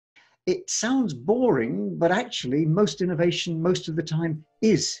It sounds boring, but actually most innovation, most of the time,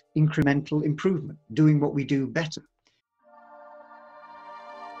 is incremental improvement, doing what we do better.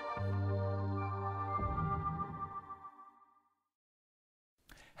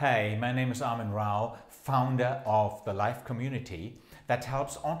 Hey, my name is Armin Rau, founder of the Life Community that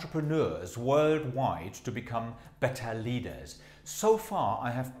helps entrepreneurs worldwide to become better leaders. So far,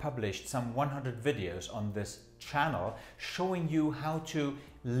 I have published some 100 videos on this channel showing you how to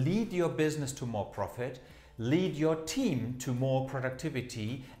lead your business to more profit, lead your team to more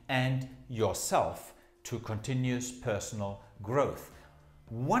productivity, and yourself to continuous personal growth.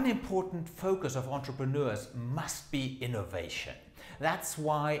 One important focus of entrepreneurs must be innovation. That's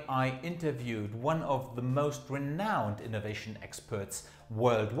why I interviewed one of the most renowned innovation experts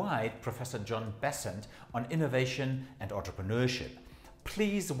worldwide, Professor John Bessant, on innovation and entrepreneurship.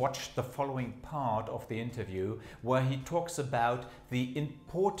 Please watch the following part of the interview where he talks about the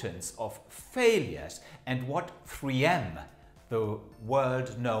importance of failures and what 3M, the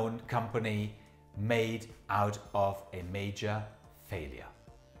world-known company, made out of a major failure.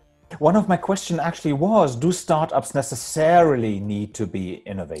 One of my questions actually was, do startups necessarily need to be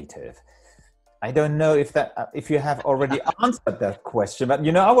innovative? I don't know if you have already answered that question, but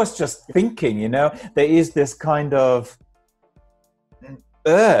I was just thinking, there is this kind of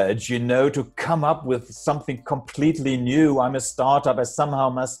urge, to come up with something completely new. I'm a startup, I somehow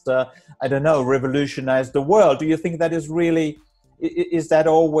must, I don't know, revolutionize the world. Do you think that is that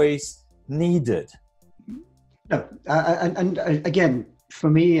always needed? No, and again, for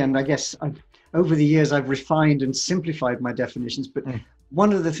me, and I guess over the years I've refined and simplified my definitions, but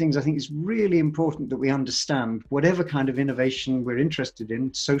one of the things I think is really important that we understand, whatever kind of innovation we're interested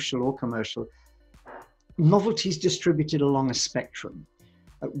in, social or commercial, novelty is distributed along a spectrum.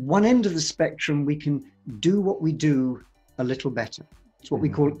 At one end of the spectrum, we can do what we do a little better. It's what we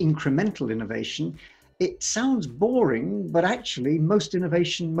call incremental innovation. It sounds boring, but actually most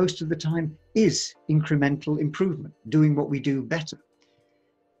innovation, most of the time, is incremental improvement, doing what we do better.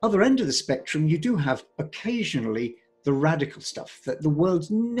 Other end of the spectrum, you do have occasionally the radical stuff that the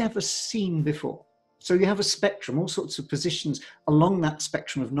world's never seen before. So you have a spectrum, all sorts of positions along that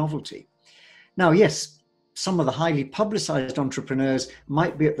spectrum of novelty. Now, yes, some of the highly publicized entrepreneurs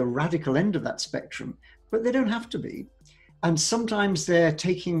might be at the radical end of that spectrum, but they don't have to be. And sometimes they're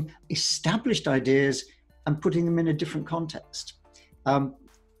taking established ideas and putting them in a different context.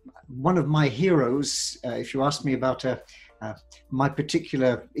 One of my heroes, if you ask me about my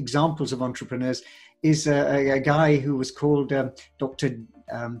particular examples of entrepreneurs, is a guy who was called Dr.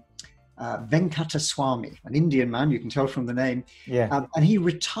 Venkataswamy, an Indian man, you can tell from the name. Yeah. And he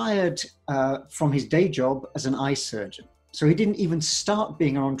retired from his day job as an eye surgeon. So he didn't even start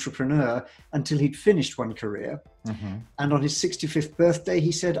being an entrepreneur until he'd finished one career. And on his 65th birthday,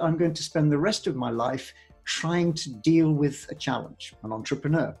 he said, I'm going to spend the rest of my life trying to deal with a challenge, an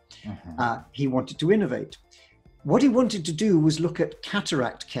entrepreneur. He wanted to innovate. What he wanted to do was look at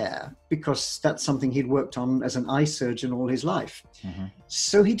cataract care, because that's something he'd worked on as an eye surgeon all his life.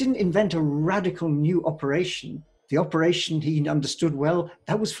 So he didn't invent a radical new operation. The operation he understood well,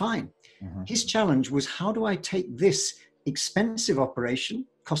 that was fine. His challenge was, how do I take this expensive operation,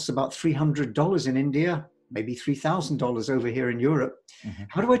 costs about $300 in India, maybe $3,000 over here in Europe.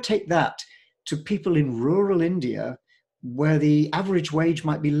 How do I take that to people in rural India where the average wage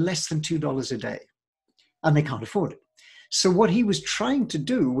might be less than $2 a day? And they can't afford it. So what he was trying to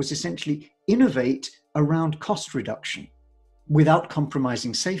do was essentially innovate around cost reduction without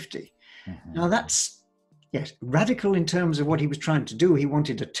compromising safety. Now that's, yes, radical in terms of what he was trying to do. He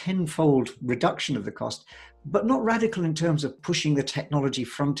wanted a 10-fold reduction of the cost, but not radical in terms of pushing the technology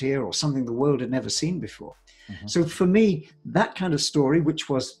frontier or something the world had never seen before. So for me, that kind of story, which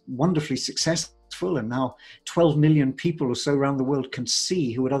was wonderfully successful, and now 12 million people or so around the world can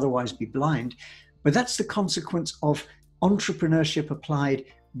see who would otherwise be blind, but that's the consequence of entrepreneurship applied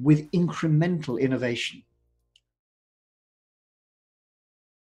with incremental innovation.